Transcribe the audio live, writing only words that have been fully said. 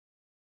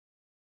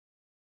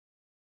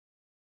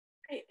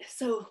Right,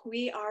 so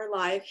we are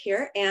live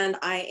here and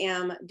I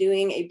am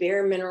doing a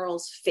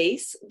BareMinerals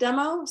face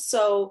demo.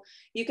 So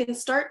you can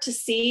start to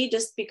see,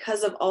 just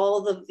because of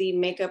all of the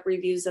makeup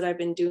reviews that I've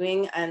been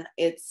doing, and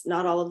it's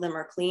not all of them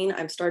are clean,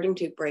 I'm starting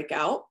to break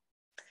out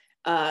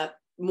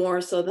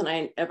more so than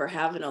I ever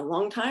have in a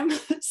long time.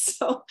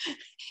 So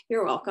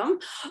you're welcome.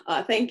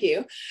 Thank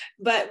you.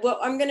 But what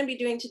I'm going to be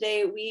doing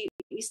today, we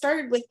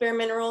started with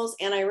BareMinerals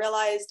and I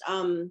realized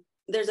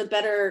there's a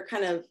better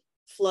kind of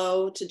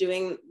flow to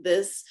doing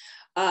this.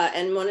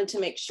 And wanted to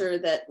make sure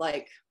that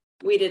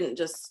we didn't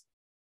just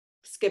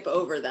skip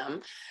over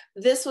them.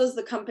 This was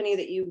the company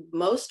that you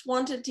most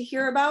wanted to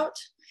hear about.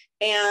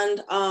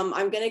 And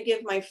I'm going to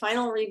give my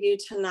final review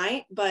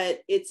tonight,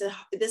 but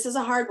this is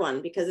a hard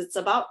one because it's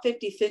about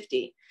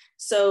 50-50.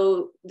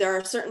 So there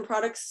are certain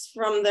products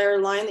from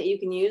their line that you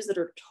can use that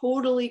are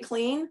totally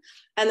clean,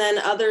 and then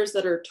others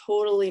that are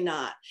totally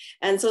not.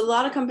 And so a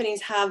lot of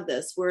companies have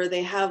this where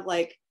they have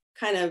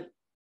kind of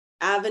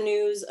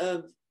avenues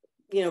of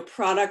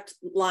product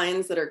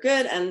lines that are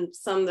good and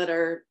some that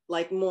are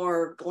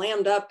more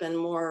glammed up and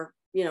more,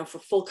 for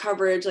full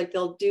coverage,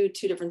 they'll do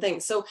two different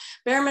things. So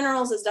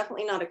BareMinerals is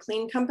definitely not a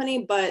clean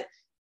company, but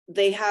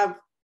they have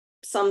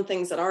some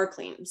things that are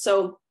clean.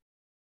 So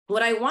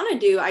what I want to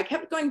do, I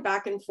kept going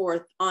back and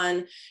forth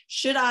on,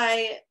 should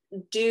I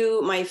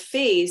do my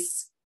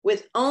face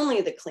with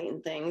only the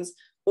clean things,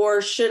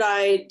 or should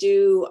I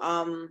do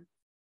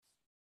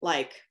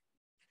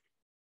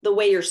the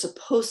way you're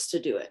supposed to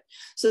do it?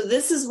 So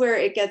this is where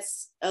it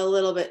gets a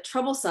little bit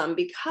troublesome,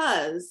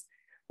 because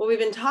what we've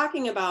been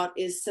talking about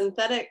is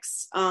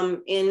synthetics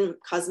in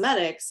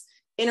cosmetics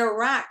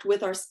interact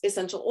with our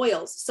essential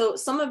oils. So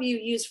some of you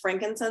use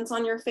frankincense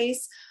on your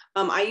face.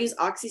 I use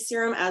Oxy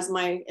Serum as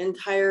my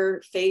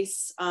entire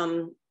face,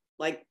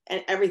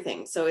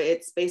 everything. So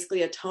it's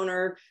basically a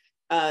toner,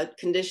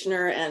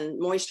 conditioner and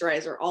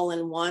moisturizer all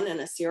in one, and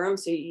a serum.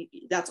 So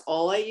that's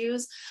all I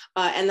use.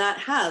 And that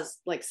has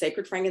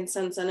sacred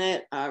frankincense in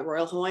it,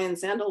 Royal Hawaiian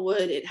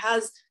sandalwood. It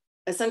has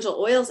essential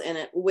oils in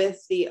it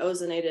with the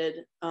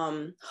ozonated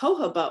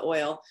jojoba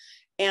oil.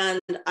 And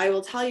I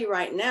will tell you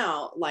right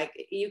now,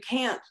 you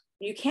can't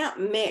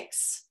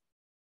mix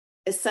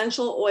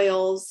essential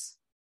oils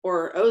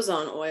or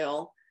ozone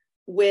oil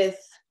with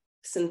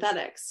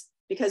synthetics,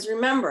 because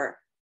remember,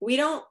 we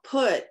don't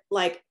put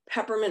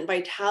peppermint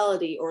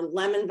vitality or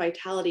lemon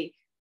vitality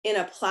in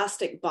a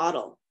plastic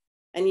bottle.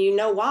 And you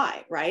know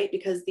why, right?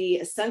 Because the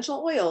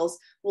essential oils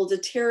will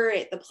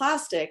deteriorate the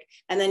plastic,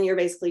 and then you're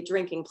basically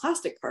drinking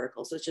plastic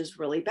particles, which is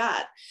really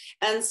bad.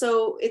 And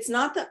so it's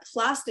not that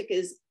plastic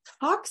is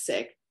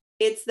toxic,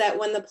 it's that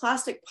when the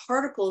plastic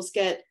particles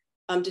get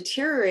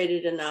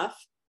deteriorated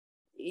enough,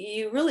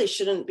 you really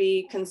shouldn't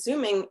be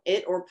consuming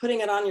it or putting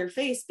it on your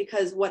face,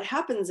 because what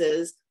happens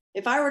is,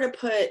 if I were to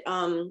put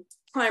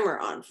primer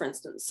on, for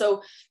instance.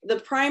 So the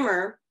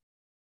primer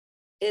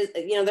is,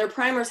 their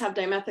primers have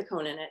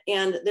dimethicone in it,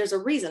 and there's a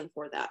reason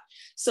for that.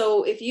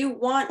 So if you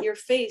want your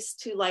face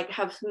to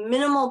have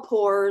minimal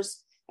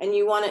pores and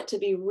you want it to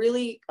be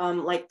really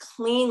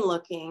clean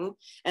looking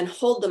and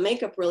hold the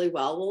makeup really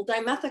well,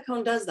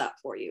 dimethicone does that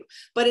for you,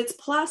 but it's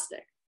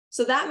plastic.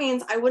 So that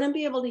means I wouldn't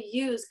be able to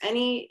use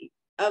any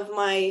of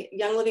my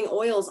Young Living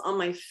oils on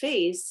my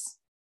face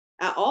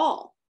at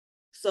all.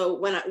 So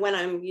when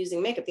I'm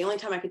using makeup, the only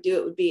time I could do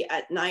it would be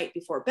at night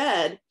before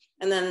bed.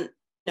 And then,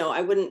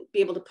 I wouldn't be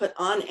able to put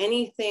on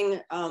anything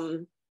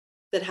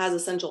that has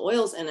essential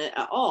oils in it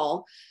at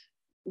all,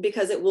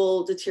 because it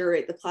will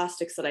deteriorate the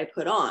plastics that I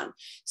put on.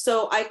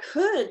 So I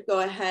could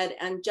go ahead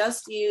and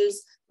just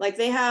use,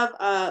 they have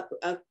a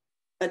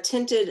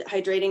tinted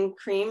hydrating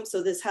cream.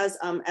 So this has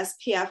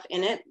SPF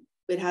in it.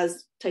 It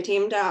has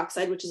titanium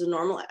dioxide, which is a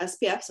normal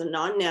SPF, so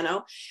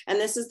non-nano, and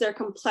this is their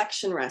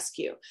complexion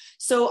rescue.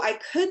 So I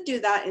could do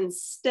that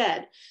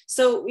instead.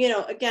 So,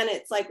 again,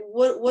 it's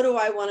what do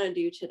I want to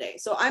do today?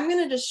 So I'm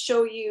going to just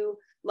show you,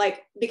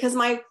 because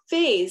my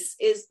face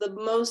is the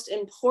most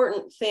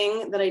important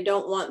thing that I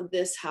don't want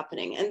this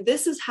happening. And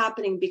this is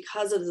happening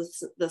because of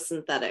the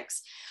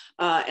synthetics.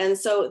 And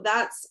so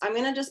I'm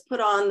going to just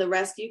put on the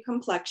rescue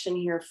complexion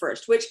here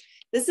first, which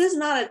this is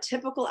not a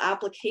typical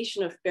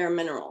application of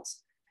BareMinerals.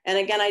 And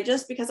again,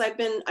 because I've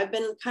been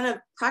kind of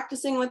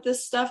practicing with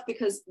this stuff,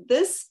 because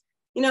this,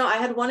 I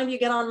had one of you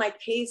get on my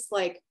case,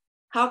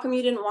 how come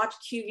you didn't watch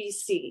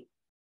QVC?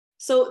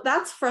 So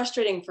that's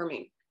frustrating for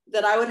me,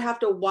 that I would have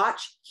to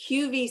watch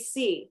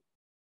QVC,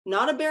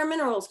 not a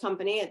BareMinerals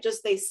company.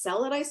 They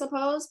sell it, I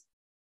suppose,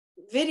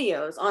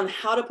 videos on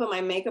how to put my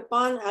makeup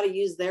on, how to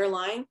use their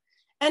line.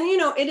 And,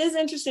 it is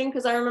interesting,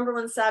 because I remember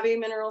when Savvy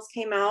Minerals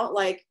came out,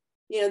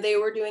 they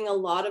were doing a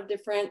lot of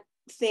different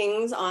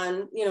things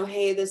on,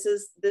 hey, this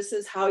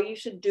is how you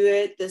should do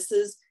it. This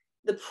is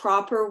the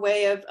proper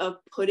way of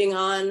putting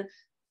on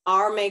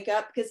our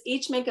makeup, because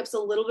each makeup's a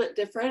little bit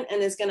different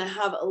and is going to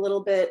have a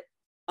little bit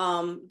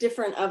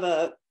different of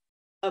a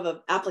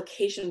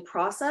application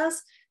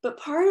process. But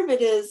part of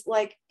it is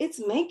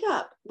it's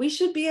makeup. We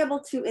should be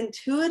able to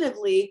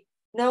intuitively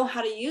know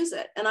how to use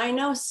it. And I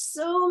know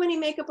so many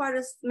makeup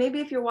artists, maybe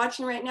if you're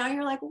watching right now,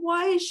 you're like,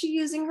 why is she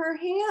using her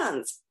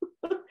hands?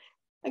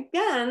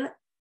 Again,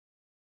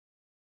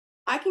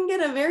 I can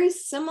get a very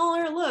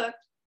similar look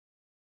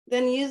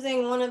than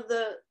using one of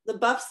the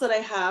buffs that I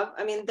have.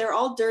 I mean, they're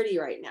all dirty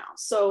right now.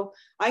 So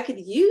I could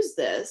use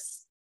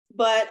this,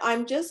 but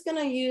I'm just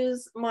gonna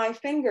use my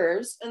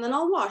fingers and then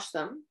I'll wash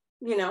them,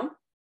 you know.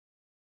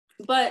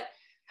 But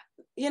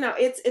you know,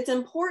 it's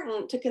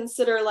important to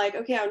consider like,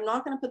 okay, I'm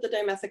not gonna put the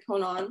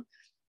dimethicone on,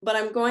 but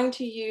I'm going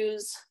to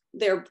use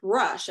their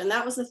brush. And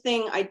that was the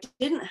thing I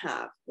didn't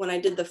have when I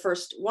did the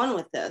first one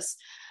with this.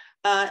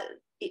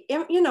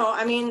 You know,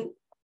 I mean,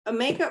 a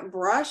makeup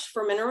brush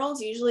for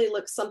minerals usually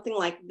looks something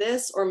like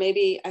this, or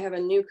maybe I have a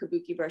new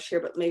kabuki brush here,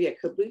 but maybe a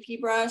kabuki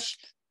brush.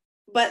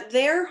 But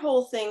their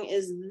whole thing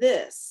is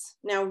this.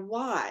 Now,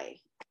 why?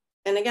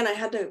 And again, I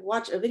had to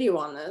watch a video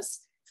on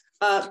this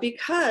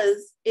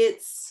because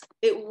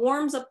it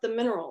warms up the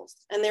minerals,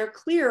 and they're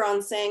clear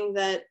on saying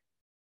that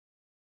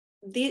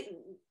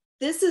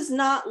this is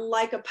not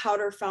like a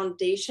powder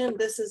foundation.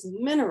 This is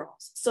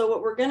minerals. So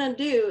what we're gonna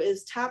do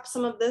is tap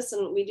some of this,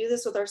 and we do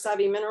this with our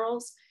Savvy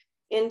Minerals,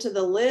 into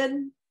the lid.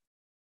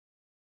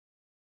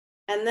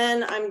 And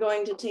then I'm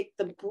going to take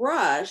the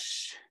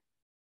brush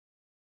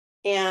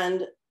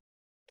and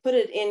put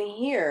it in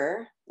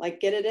here,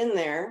 like get it in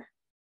there,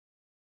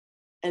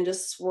 and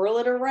just swirl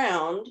it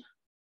around,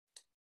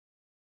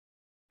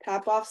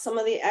 tap off some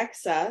of the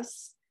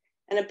excess.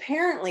 And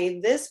apparently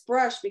this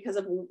brush, because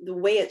of the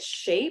way it's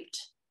shaped,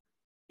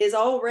 is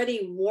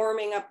already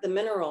warming up the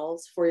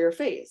minerals for your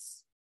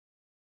face.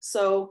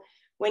 So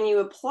when you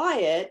apply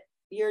it,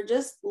 you're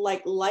just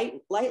like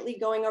lightly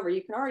going over.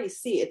 You can already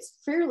see it's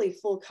fairly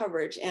full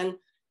coverage. And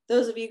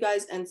those of you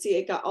guys, and see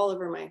it got all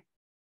over my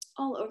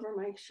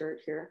shirt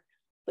here.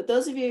 But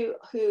those of you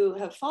who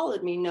have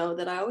followed me know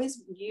that I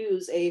always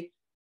use a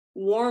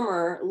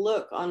warmer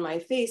look on my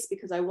face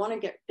because I want to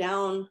get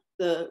down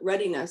the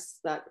readiness,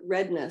 that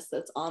redness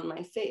that's on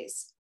my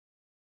face.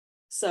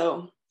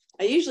 So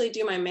I usually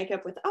do my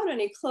makeup without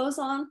any clothes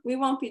on. We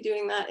won't be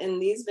doing that in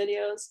these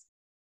videos.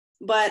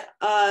 But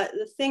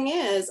the thing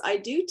is, I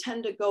do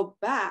tend to go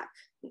back.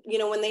 You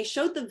know, when they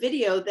showed the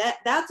video,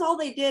 that's all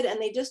they did,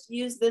 and they just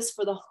used this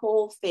for the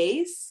whole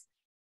face.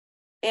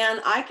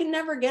 And I can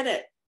never get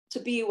it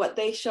to be what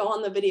they show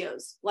on the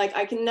videos. Like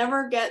I can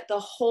never get the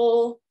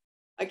whole,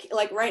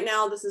 like right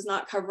now, this is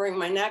not covering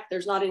my neck.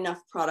 There's not enough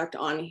product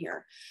on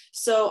here.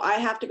 So I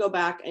have to go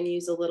back and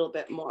use a little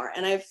bit more.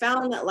 And I've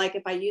found that like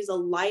if I use a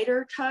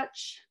lighter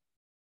touch,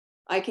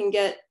 I can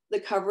get the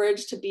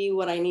coverage to be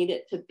what I need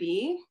it to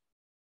be.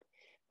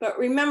 But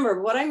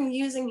remember, what I'm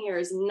using here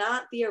is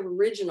not the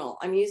original.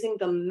 I'm using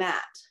the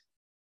matte.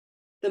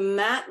 The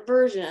matte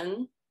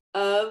version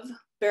of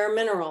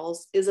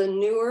BareMinerals is a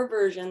newer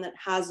version that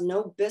has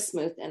no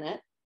bismuth in it.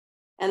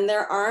 And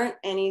there aren't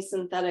any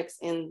synthetics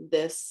in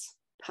this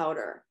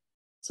powder.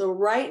 So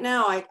right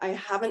now, I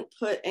haven't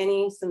put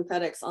any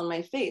synthetics on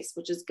my face,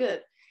 which is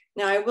good.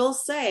 Now, I will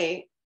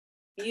say,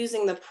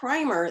 using the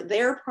primer,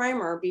 their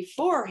primer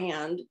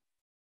beforehand,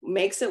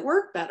 makes it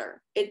work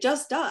better. It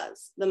just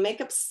does. The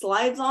makeup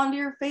slides onto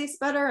your face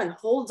better and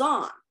holds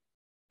on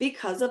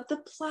because of the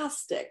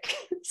plastic.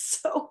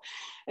 So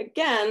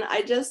again,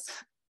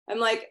 I'm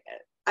like,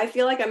 I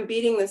feel like I'm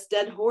beating this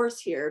dead horse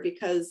here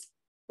because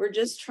we're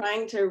just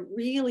trying to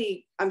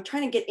really, I'm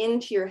trying to get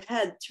into your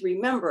head to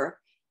remember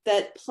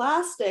that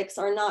plastics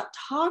are not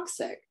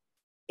toxic.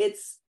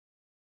 It's,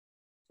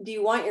 do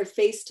you want your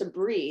face to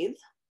breathe?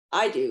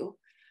 I do.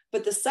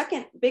 But the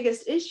second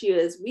biggest issue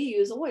is we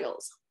use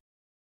oils.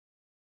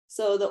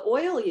 So the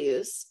oil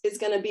use is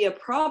going to be a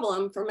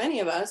problem for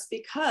many of us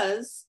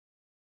because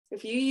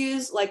if you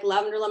use like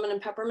lavender, lemon, and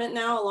peppermint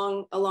now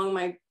along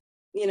my,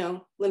 you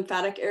know,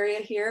 lymphatic area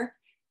here,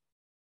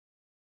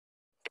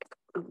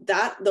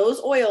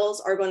 those oils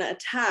are going to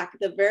attack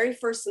the very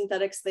first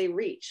synthetics they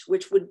reach,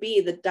 which would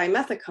be the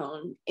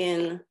dimethicone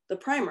in the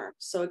primer.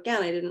 So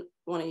again, I didn't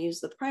want to use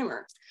the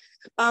primer.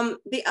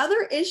 The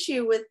other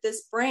issue with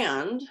this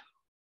brand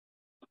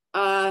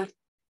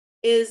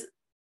is,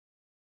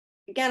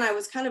 again, I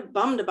was kind of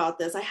bummed about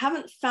this. I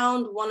haven't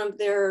found one of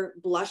their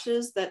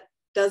blushes that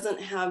doesn't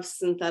have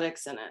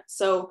synthetics in it.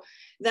 So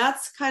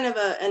that's kind of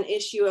an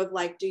issue of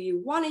like, do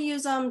you want to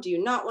use them? Do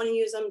you not want to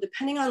use them?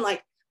 Depending on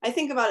like, I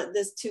think about it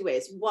this two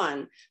ways.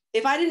 One,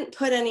 if I didn't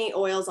put any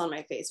oils on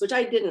my face, which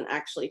I didn't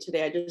actually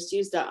today, I just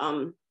used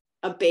a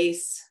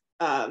base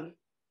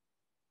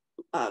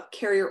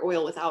carrier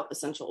oil without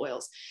essential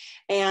oils.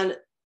 And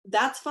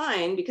that's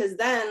fine because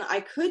then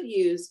I could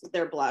use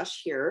their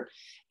blush here.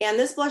 And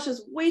this blush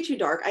is way too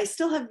dark. I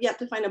still have yet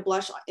to find a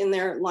blush in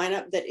their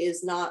lineup that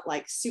is not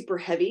like super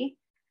heavy,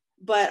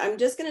 but I'm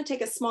just going to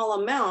take a small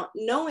amount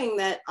knowing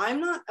that I'm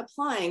not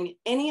applying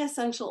any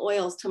essential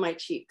oils to my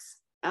cheeks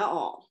at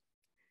all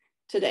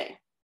today.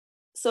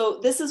 So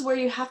this is where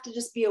you have to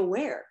just be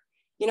aware.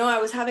 You know, I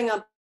was having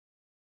a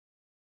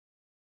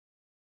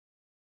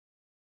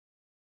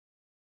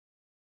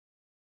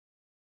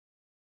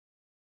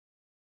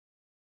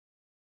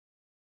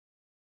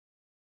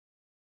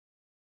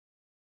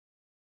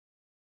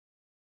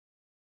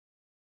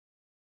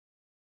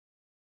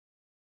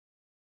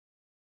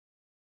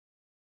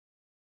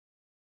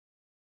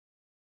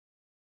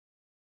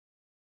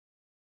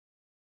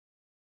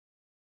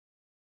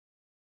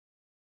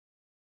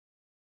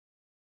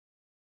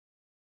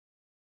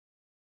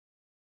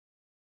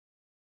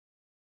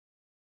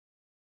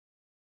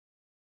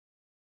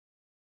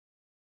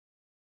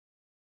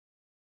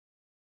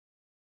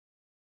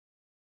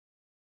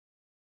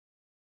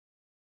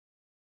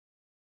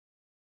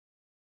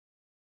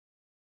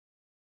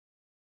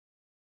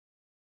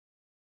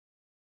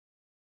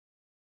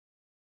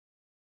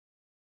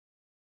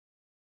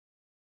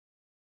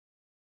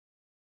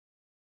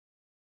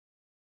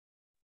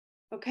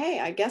Okay,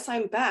 I guess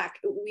I'm back.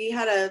 We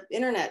had an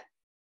internet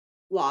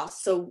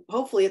loss, so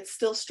hopefully it's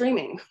still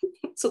streaming.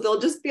 So there'll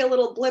just be a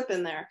little blip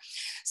in there.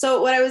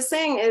 So what I was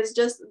saying is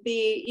just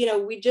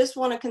we just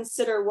want to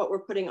consider what we're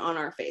putting on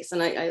our face.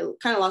 And I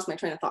kind of lost my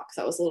train of thought because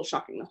that was a little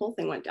shocking. The whole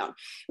thing went down.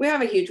 We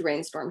have a huge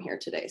rainstorm here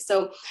today.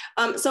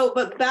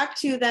 But back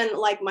to then,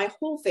 like my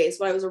whole face,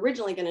 what I was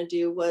originally going to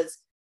do was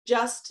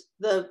just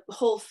the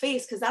whole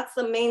face, because that's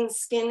the main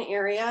skin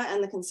area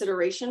and the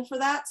consideration for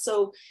that.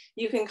 So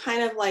you can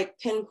kind of like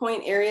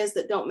pinpoint areas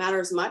that don't matter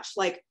as much,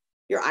 like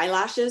your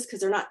eyelashes, because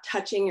they're not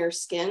touching your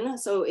skin.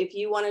 So if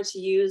you wanted to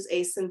use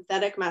a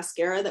synthetic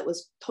mascara that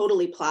was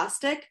totally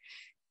plastic,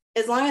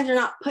 as long as you're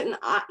not putting,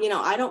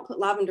 I don't put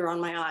lavender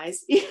on my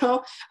eyes,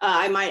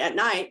 I might at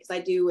night because I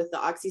do with the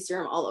oxy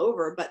serum all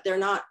over, but they're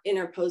not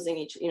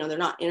interposing they're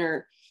not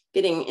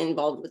getting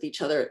involved with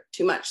each other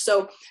too much.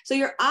 So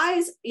your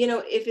eyes,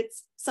 if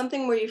it's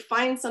something where you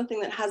find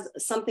something that has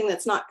something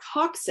that's not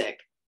toxic,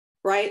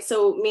 right?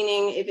 So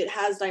meaning if it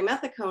has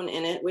dimethicone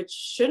in it, which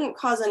shouldn't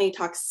cause any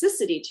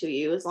toxicity to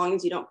you, as long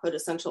as you don't put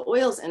essential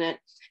oils in it,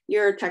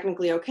 you're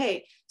technically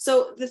okay.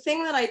 So the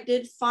thing that I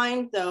did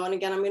find though, and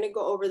again, I'm going to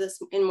go over this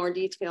in more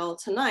detail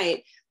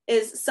tonight,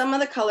 is some of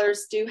the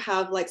colors do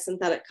have like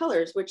synthetic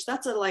colors, which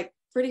that's a like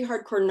pretty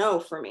hardcore no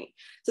for me.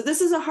 So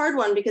this is a hard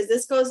one because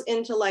this goes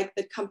into like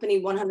the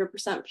company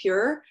 100%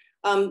 pure,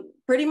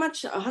 pretty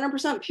much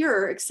 100%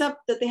 pure, except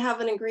that they have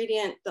an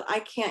ingredient that I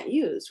can't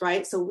use,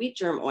 right? So wheat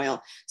germ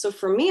oil. So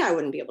for me, I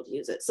wouldn't be able to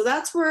use it. So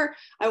that's where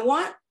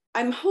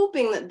I'm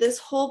hoping that this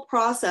whole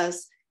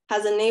process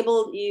has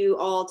enabled you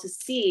all to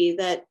see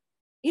that,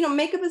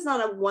 makeup is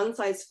not a one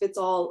size fits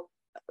all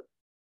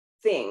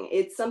thing.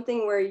 It's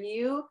something where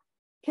you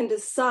can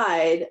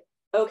decide,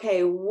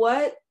 okay,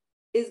 what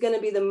is going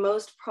to be the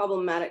most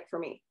problematic for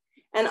me?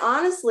 And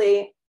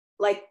honestly,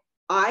 like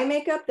eye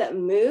makeup that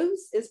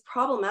moves is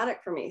problematic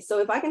for me. So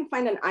if I can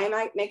find an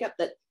eye makeup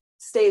that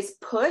stays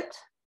put,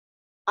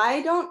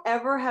 I don't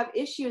ever have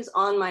issues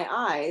on my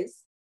eyes.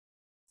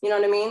 You know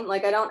what I mean?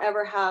 Like I don't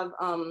ever have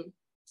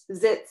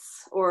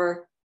zits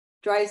or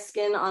dry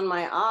skin on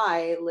my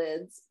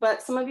eyelids,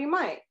 but some of you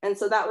might. And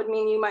so that would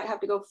mean you might have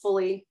to go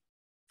fully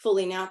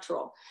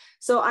natural.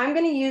 So I'm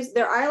going to use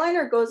their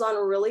eyeliner, goes on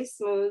really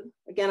smooth.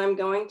 Again, I'm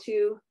going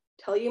to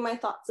tell you my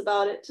thoughts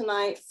about it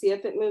tonight, see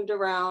if it moved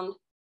around,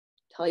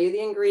 tell you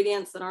the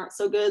ingredients that aren't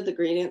so good, the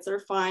ingredients that are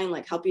fine,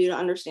 like help you to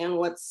understand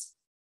what's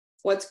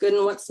good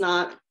and what's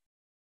not.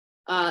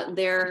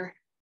 Their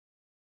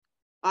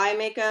eye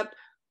makeup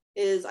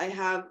is, I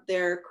have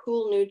their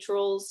Cool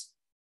Neutrals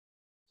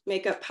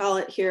makeup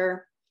palette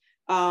here.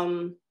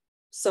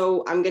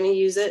 So I'm going to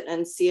use it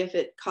and see if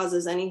it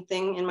causes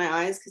anything in my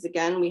eyes. Because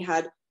again, we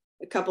had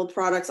a couple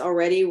products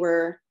already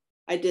where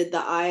I did the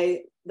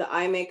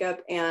eye makeup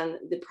and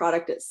the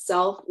product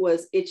itself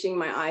was itching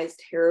my eyes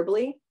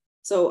terribly.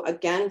 So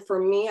again,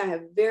 for me, I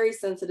have very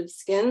sensitive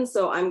skin.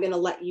 So I'm going to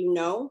let you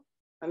know,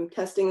 I'm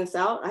testing this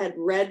out. I had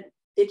red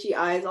itchy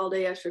eyes all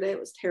day yesterday. It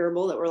was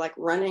terrible, that were like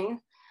running.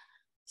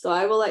 So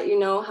I will let you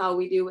know how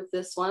we do with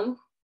this one.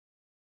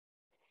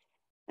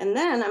 And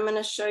then I'm going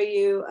to show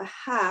you a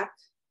hack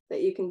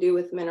that you can do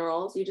with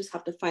minerals. You just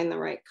have to find the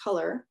right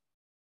color.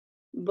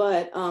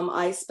 But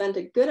I spent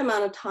a good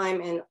amount of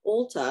time in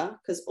Ulta,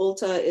 because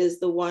Ulta is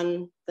the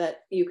one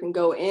that you can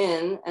go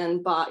in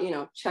and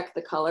check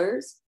the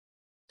colors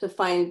to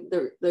find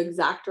the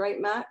exact right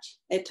match.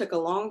 It took a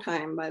long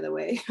time, by the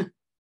way.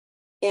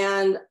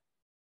 And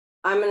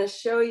I'm going to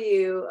show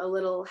you a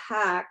little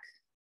hack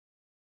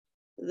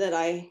that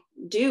I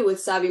do with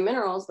Savvy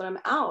Minerals, but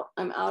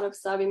I'm out of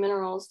Savvy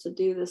Minerals to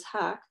do this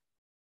hack.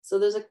 So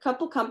there's a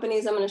couple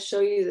companies I'm going to show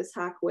you this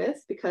hack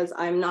with, because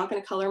I'm not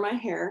going to color my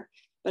hair,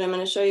 but I'm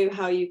going to show you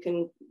how you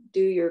can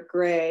do your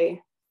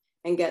gray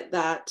and get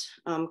that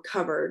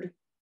covered.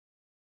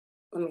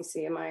 Let me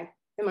see, am I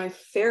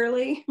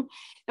fairly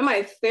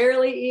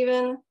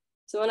even?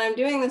 So when I'm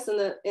doing this in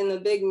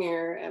the big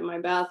mirror at my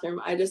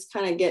bathroom, I just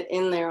kind of get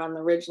in there on the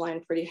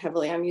ridgeline pretty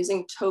heavily. I'm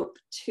using taupe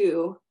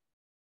 2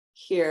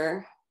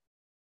 here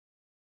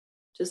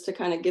just to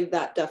kind of give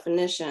that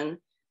definition.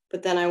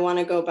 But then I want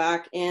to go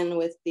back in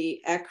with the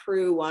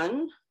ecru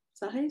 1. Is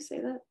that how you say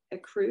that?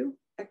 Ecru?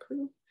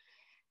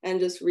 And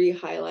just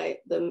re-highlight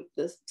the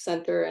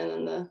center and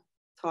then the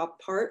top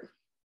part.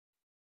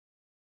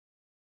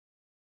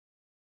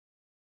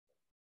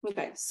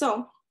 Okay,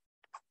 so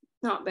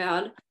not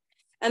bad.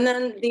 And then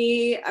I'm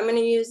going to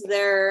use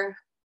their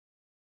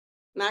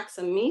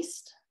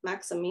Maximiste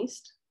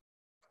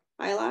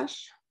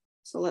eyelash.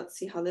 So let's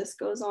see how this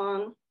goes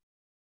on.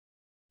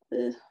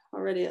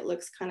 Already it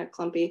looks kind of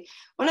clumpy.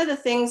 One of the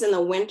things in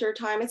the winter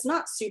time, it's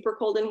not super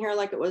cold in here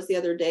like it was the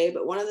other day,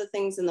 but one of the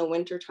things in the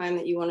winter time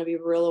that you want to be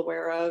real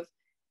aware of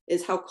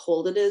is how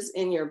cold it is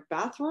in your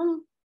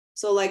bathroom.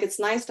 So like it's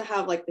nice to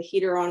have like the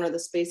heater on or the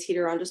space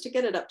heater on just to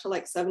get it up to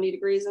like 70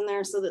 degrees in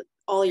there so that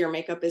all your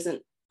makeup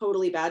isn't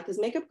totally bad, because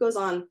makeup goes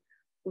on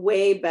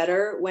way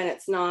better when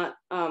it's not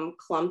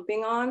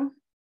clumping on.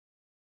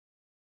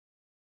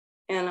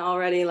 And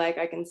already like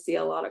I can see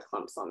a lot of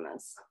clumps on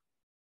this.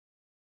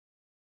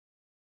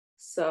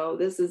 So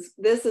this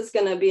is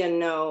going to be a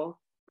no,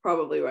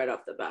 probably right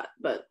off the bat,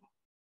 but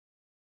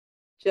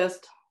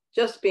just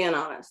being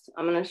honest.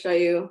 I'm going to show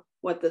you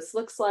what this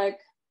looks like.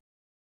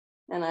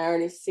 And I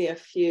already see a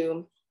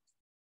few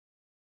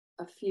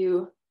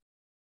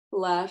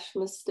lash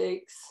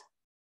mistakes.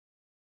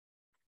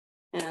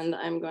 And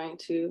I'm going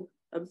to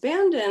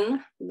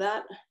abandon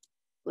that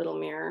little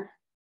mirror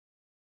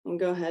and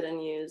go ahead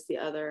and use the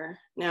other.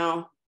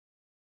 Now,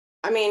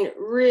 I mean,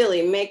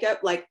 really makeup,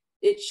 like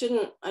it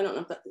shouldn't, I don't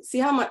know if that, see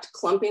how much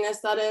clumpiness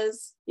that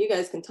is? You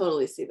guys can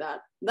totally see that.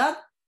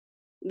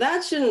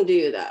 That shouldn't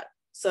do that.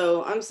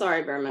 So I'm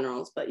sorry,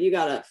 BareMinerals, but you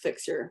gotta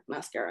fix your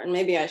mascara. And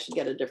maybe I should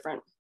get a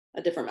different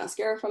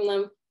mascara from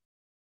them.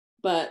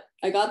 But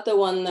I got the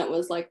one that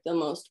was like the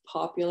most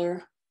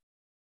popular.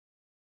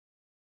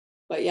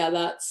 But yeah,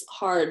 that's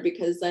hard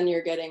because then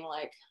you're getting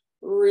like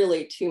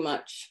really too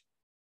much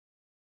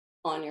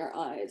on your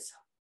eyes.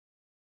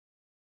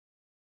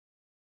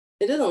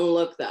 It doesn't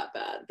look that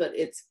bad, but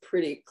it's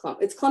pretty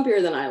it's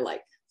clumpier than I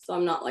like. So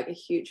I'm not like a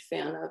huge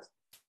fan of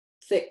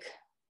thick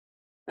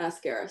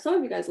mascara. Some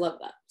of you guys love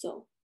that,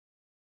 so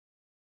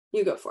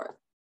you go for it.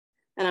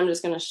 And I'm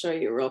just gonna show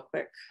you real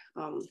quick.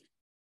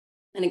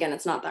 And again,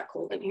 it's not that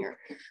cold in here,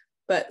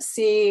 but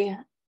see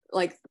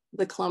like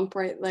the clump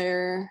right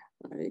there.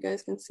 I don't know if you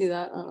guys can see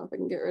that. I don't know if I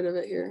can get rid of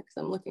it here because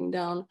I'm looking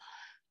down,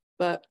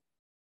 but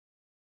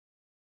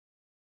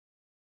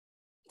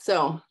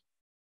so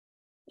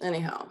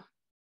anyhow,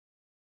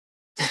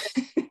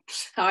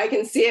 how I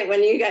can see it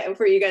when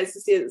for you guys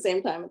to see it at the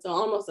same time, it's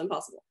almost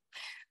impossible.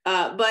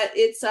 But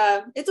it's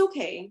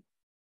okay.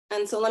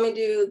 And so let me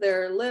do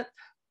their lip.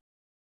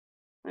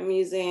 I'm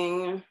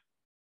using,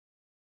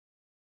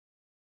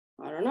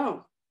 I don't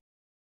know,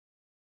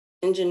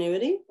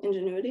 Ingenuity,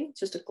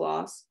 just a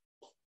gloss.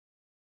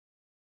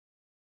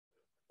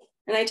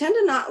 And I tend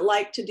to not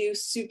like to do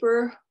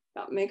super,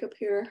 got makeup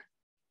here,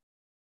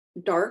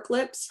 dark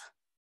lips.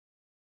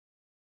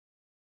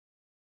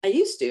 I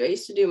used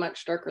to do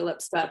much darker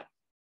lips, but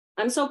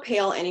I'm so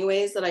pale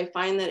anyways that I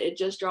find that it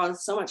just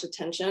draws so much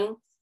attention.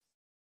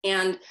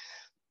 And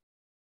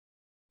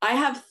I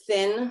have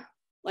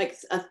like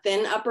a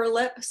thin upper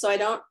lip, so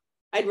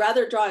I'd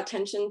rather draw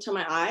attention to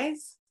my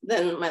eyes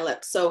than my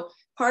lips. So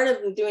part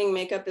of doing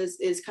makeup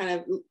is kind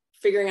of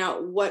figuring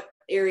out what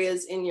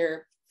areas in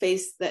your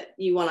face that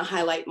you want to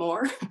highlight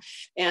more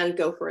and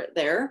go for it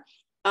there.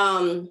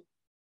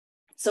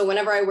 So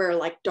whenever I wear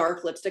like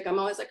dark lipstick, I'm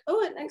always like,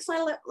 oh, it makes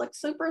my lip look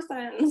super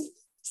thin.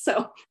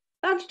 So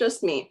that's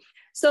just me.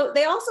 So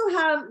they also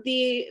have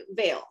the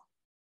veil.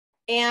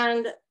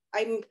 And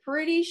I'm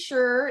pretty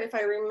sure, if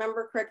I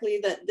remember correctly,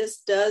 that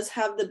this does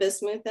have the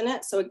bismuth in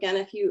it. So again,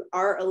 if you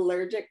are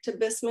allergic to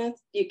bismuth,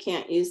 you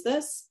can't use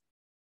this.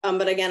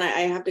 But again,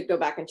 I have to go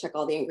back and check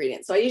all the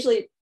ingredients. So I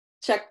usually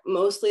check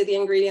mostly the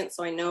ingredients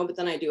so I know, but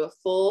then I'll do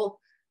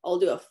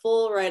a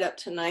full write-up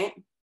tonight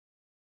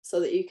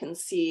so that you can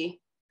see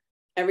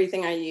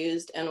everything I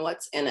used and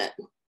what's in it.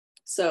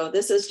 So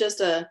this is just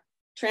a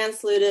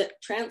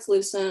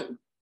translucent,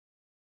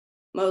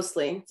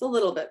 mostly, it's a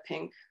little bit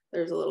pink.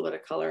 There's a little bit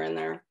of color in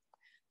there.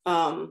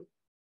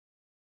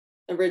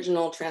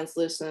 Original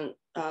translucent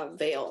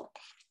veil.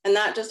 And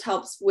that just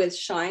helps with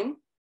shine,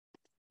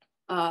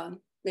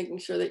 making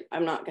sure that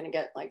I'm not gonna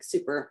get like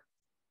super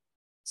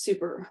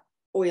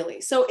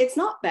oily. So it's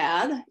not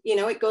bad, you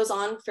know, it goes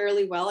on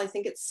fairly well. I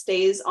think it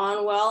stays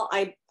on well.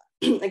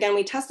 Again,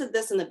 we tested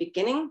this in the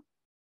beginning,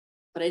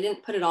 but I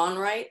didn't put it on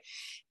right.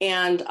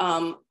 And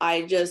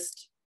I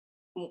just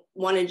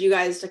wanted you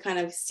guys to kind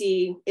of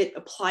see it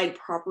applied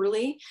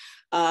properly,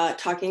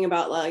 talking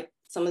about like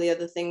some of the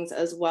other things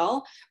as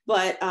well.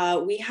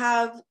 But we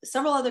have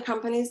several other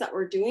companies that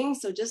we're doing,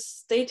 so just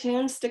stay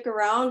tuned, stick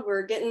around,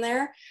 we're getting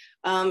there.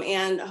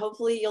 And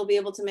hopefully you'll be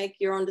able to make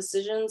your own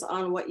decisions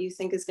on what you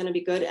think is gonna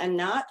be good and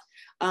not.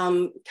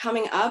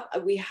 Coming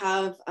up, we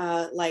have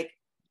like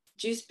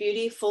Juice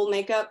Beauty full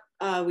makeup.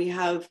 We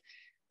have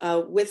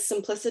With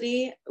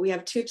Simplicity, we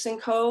have Tubes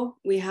 & Co.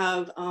 We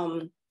have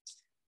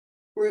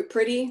Root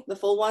Pretty, the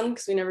full one,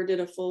 because we never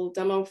did a full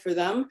demo for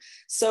them.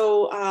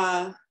 So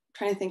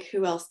trying to think,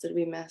 who else did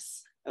we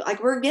miss?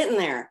 Like, we're getting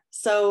there.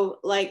 So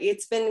like,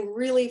 it's been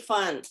really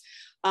fun.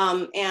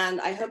 And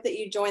I hope that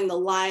you join the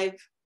live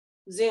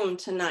Zoom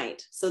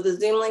tonight. So the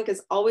Zoom link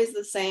is always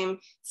the same.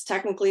 It's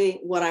technically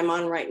what I'm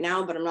on right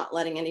now, but I'm not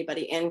letting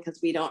anybody in because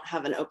we don't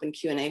have an open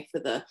Q&A for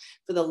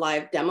the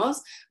live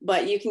demos.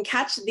 But you can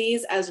catch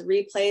these as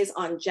replays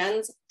on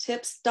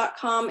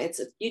jenstips.com. It's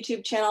a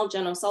YouTube channel,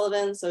 Jen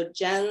O'Sullivan. So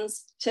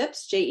Jen's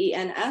Tips,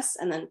 Jens,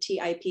 and then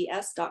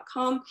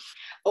tips.com.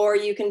 Or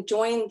you can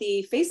join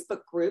the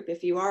Facebook group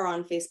if you are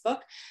on Facebook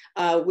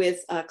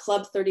with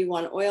Club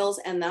 31 Oils,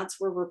 and that's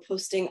where we're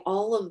posting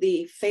all of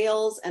the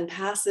fails and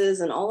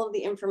passes and all of the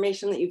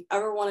information that you've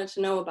ever wanted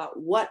to know about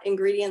what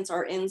ingredients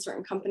are in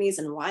certain companies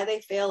and why they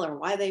fail or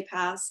why they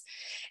pass.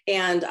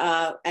 And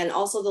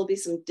also there'll be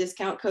some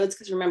discount codes,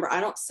 because remember,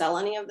 I don't sell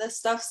any of this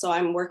stuff, so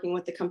I'm working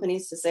with the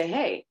companies to say,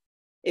 hey,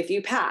 if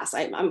you pass.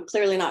 I'm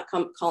clearly not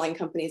calling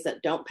companies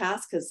that don't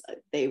pass because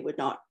they would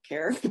not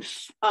care.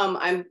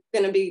 I'm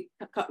going to be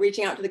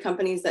reaching out to the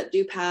companies that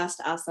do pass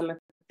to ask them if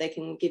they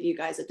can give you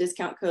guys a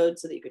discount code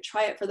so that you could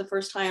try it for the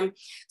first time.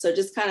 So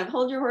just kind of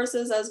hold your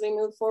horses as we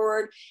move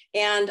forward.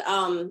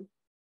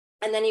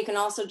 And then you can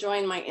also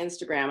join my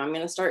Instagram. I'm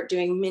going to start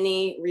doing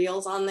mini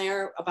reels on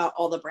there about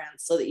all the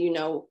brands so that you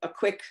know a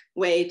quick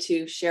way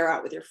to share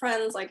out with your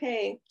friends, like,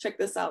 hey, check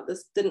this out.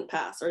 This didn't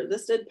pass, or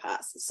this did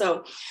pass.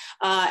 So,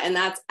 and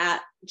that's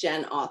at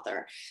Jen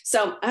Author.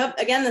 So I hope,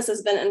 again, this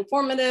has been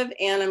informative,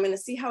 and I'm going to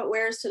see how it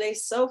wears today.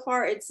 So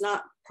far, it's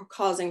not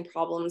causing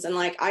problems. And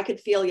like, I could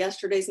feel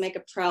yesterday's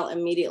makeup trial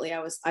immediately. I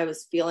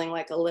was feeling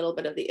like a little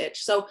bit of the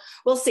itch. So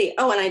we'll see.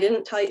 Oh, and I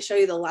didn't show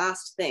you the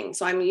last thing.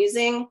 So I'm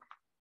using,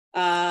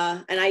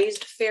 and I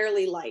used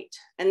Fairly Light,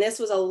 and this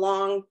was a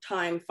long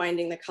time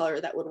finding the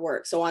color that would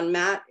work. So on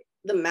matte,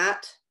 the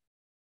matte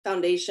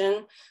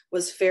foundation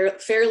was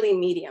fairly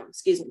medium,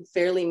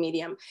 fairly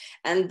medium.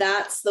 And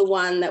that's the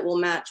one that will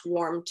match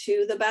warm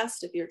to the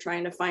best if you're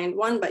trying to find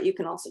one, but you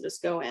can also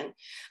just go in.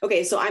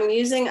 Okay, so I'm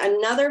using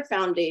another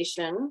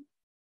foundation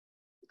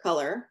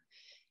color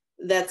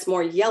that's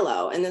more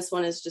yellow, and this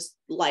one is just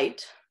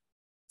light,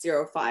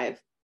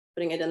 05,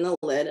 putting it in the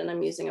lid, and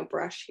I'm using a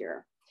brush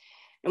here.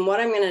 And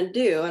what I'm going to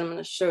do, and I'm going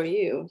to show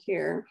you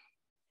here,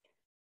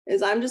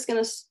 is I'm just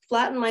going to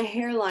flatten my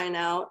hairline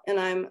out, and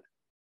I'm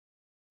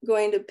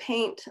going to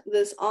paint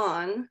this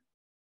on,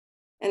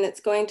 and it's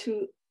going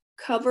to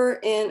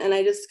cover in, and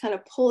I just kind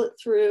of pull it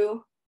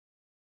through.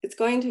 It's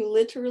going to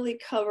literally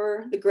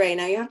cover the gray.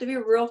 Now you have to be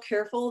real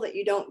careful that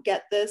you don't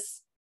get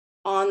this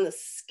on the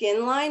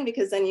skin line,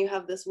 because then you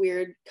have this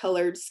weird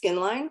colored skin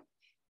line.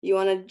 You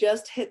want to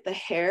just hit the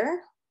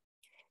hair.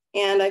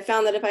 And I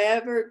found that if I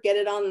ever get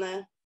it on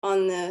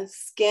the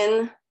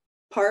skin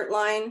part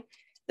line,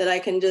 that I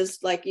can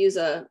just like use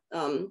a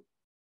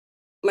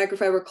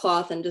microfiber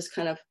cloth and just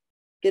kind of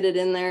get it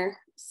in there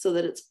so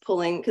that it's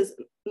pulling, because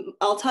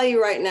I'll tell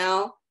you right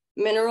now,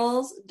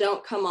 minerals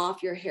don't come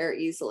off your hair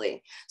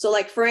easily. So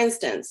like, for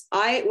instance,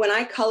 when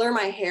I color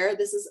my hair,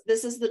 this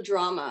is the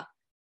drama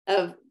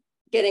of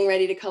getting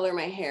ready to color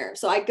my hair.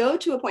 So I go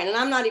to a point, and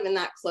I'm not even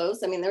that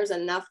close. I mean, there's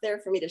enough there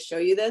for me to show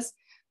you this,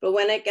 but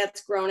when it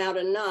gets grown out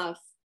enough,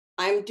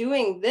 I'm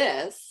doing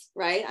this,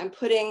 right? I'm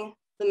putting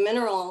the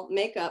mineral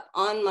makeup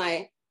on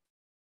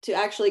to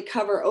actually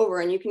cover over,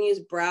 and you can use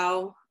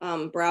brow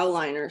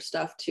liner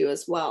stuff too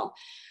as well.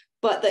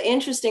 But the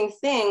interesting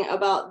thing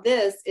about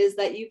this is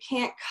that you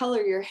can't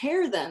color your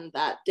hair then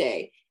that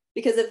day,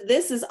 because if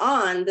this is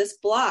on, this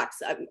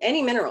blocks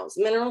any minerals.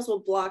 Minerals will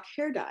block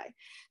hair dye.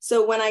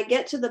 So when I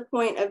get to the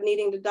point of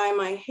needing to dye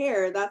my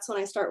hair, that's when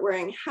I start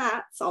wearing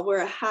hats. I'll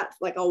wear a hat,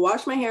 like I'll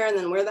wash my hair and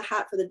then wear the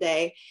hat for the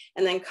day,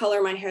 and then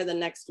color my hair the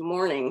next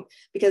morning,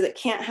 because it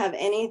can't have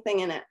anything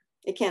in it.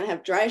 It can't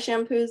have dry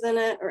shampoos in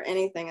it or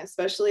anything,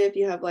 especially if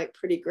you have like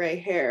pretty gray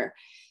hair.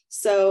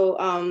 So,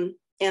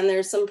 and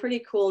there's some pretty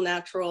cool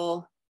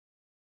natural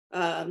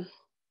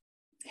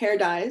hair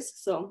dyes,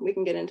 so we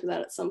can get into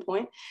that at some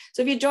point.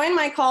 So if you join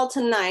my call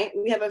tonight,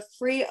 we have a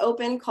free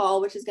open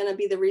call, which is going to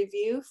be the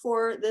review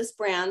for this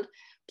brand,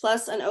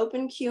 plus an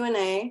open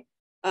Q&A,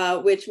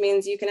 which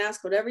means you can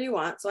ask whatever you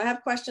want. So I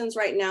have questions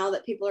right now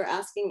that people are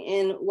asking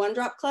in One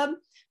Drop Club,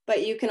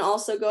 but you can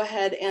also go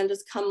ahead and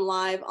just come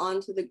live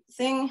onto the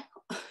thing,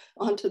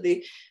 onto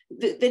the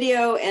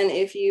video. And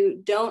if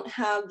you don't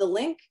have the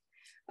link,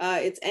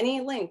 it's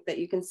any link that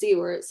you can see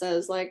where it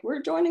says like,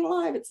 we're joining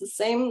live. It's the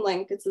same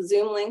link. It's a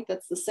Zoom link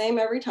that's the same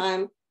every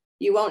time.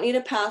 You won't need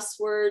a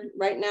password.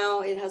 Right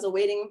now it has a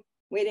waiting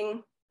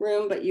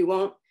room, but you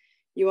won't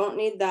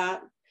need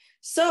that.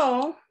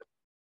 So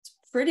it's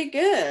pretty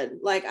good.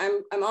 Like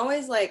I'm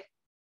always like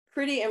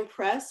pretty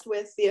impressed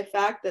with the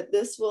fact that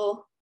this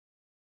will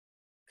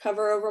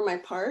cover over my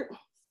part.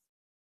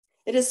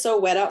 It is so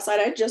wet outside.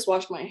 I just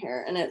washed my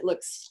hair and it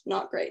looks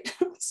not great.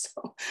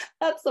 So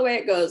that's the way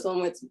it goes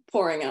when it's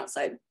pouring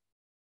outside.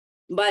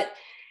 But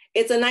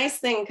it's a nice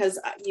thing because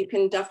you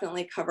can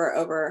definitely cover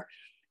over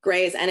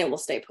grays and it will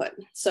stay put.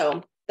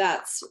 So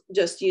that's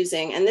just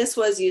using, and this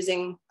was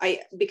using,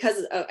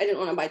 because I didn't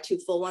want to buy two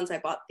full ones, I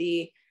bought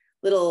the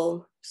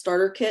little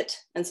starter kit.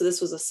 And so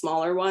this was a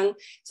smaller one.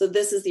 So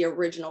this is the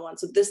original one.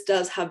 So this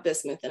does have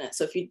bismuth in it.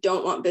 So if you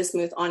don't want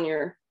bismuth on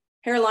your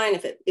hairline,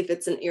 if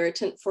it's an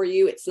irritant for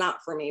you, it's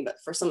not for me, but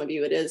for some of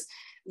you it is,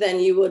 then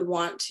you would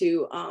want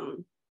to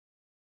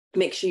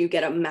make sure you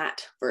get a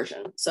matte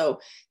version. So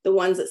the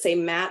ones that say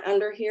matte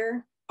under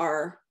here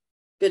are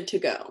good to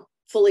go,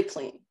 fully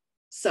clean.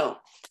 So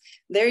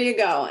there you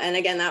go. And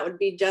again, that would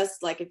be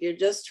just like, if you're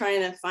just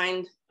trying to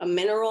find a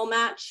mineral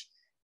match,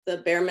 the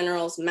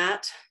BareMinerals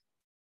matte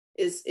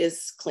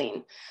is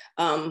clean.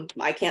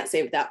 I can't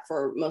save that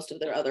for most of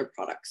their other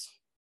products.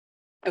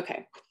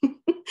 Okay,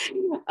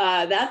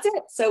 that's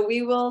it. So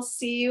we will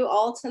see you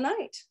all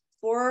tonight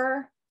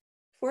for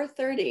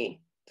 4:30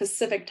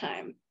 Pacific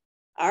time.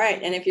 All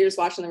right, and if you're just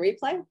watching the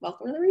replay,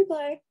 welcome to the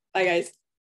replay. Bye, guys.